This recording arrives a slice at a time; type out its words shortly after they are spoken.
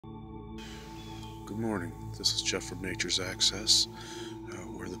Good morning. This is Jeff from Nature's Access,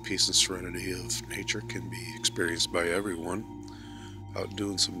 where the peace and serenity of nature can be experienced by everyone. Out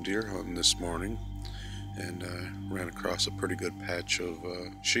doing some deer hunting this morning, and I ran across a pretty good patch of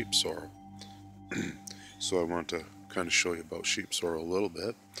sheep sorrel. So I want to kind of show you about sheep sorrel a little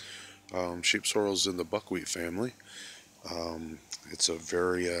bit. Sheep sorrel is in the buckwheat family. It's a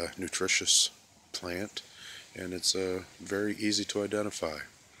very nutritious plant, and it's very easy to identify.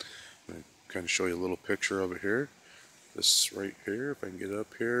 I'll kind of show you a little picture of it here. This right here, if I can get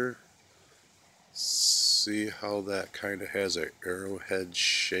up here, see how that kind of has an arrowhead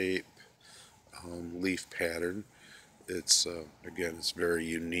shape leaf pattern. It's again, it's very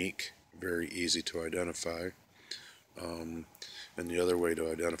unique, very easy to identify. And the other way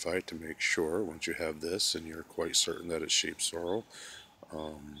to identify it, to make sure, once you have this and you're quite certain that it's sheep sorrel,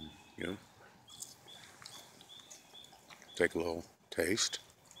 you know, take a little taste.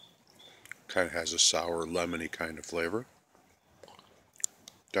 Kind of has a sour, lemony kind of flavor.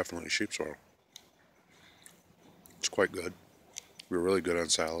 Definitely sheep sorrel. It's quite good. We're really good on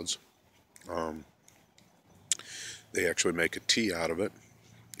salads. They actually make a tea out of it.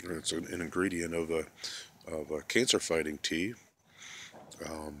 It's an ingredient of a cancer-fighting tea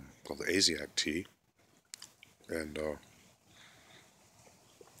called the Asiac tea, and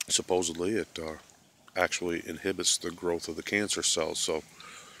supposedly it actually inhibits the growth of the cancer cells. So,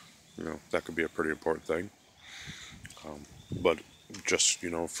 you know, that could be a pretty important thing. But just, you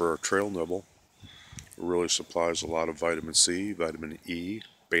know, for a trail nibble, it really supplies a lot of vitamin C, vitamin E,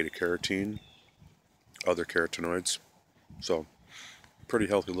 beta carotene, other carotenoids. So, pretty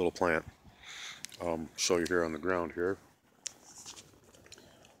healthy little plant. Show you here on the ground here.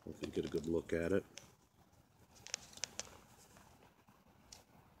 If you get a good look at it.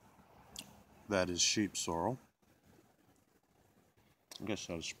 That is sheep sorrel. I guess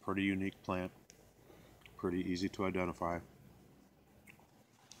that's a pretty unique plant. Pretty easy to identify.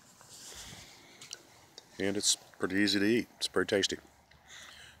 And it's pretty easy to eat. It's pretty tasty.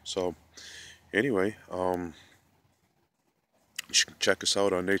 So, anyway, you can check us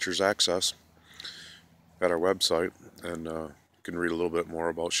out on Nature's Access at our website, and you can read a little bit more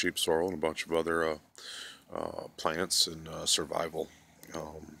about sheep sorrel and a bunch of other plants and survival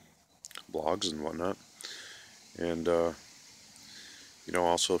blogs and whatnot. And you know,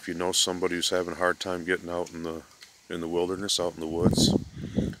 also, if you know somebody who's having a hard time getting out in the wilderness, out in the woods,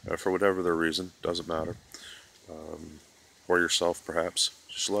 for whatever their reason, doesn't matter, or yourself perhaps,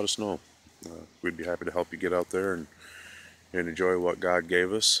 just let us know. We'd be happy to help you get out there and enjoy what God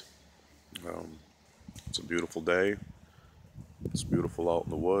gave us. It's a beautiful day. It's beautiful out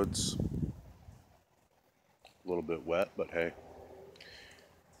in the woods. A little bit wet, but hey,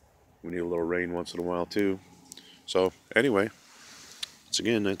 we need a little rain once in a while too. So anyway, once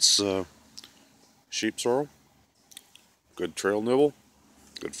again, it's sheep sorrel. Good trail nibble.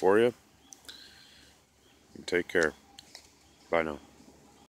 Good for you. And take care. Bye now.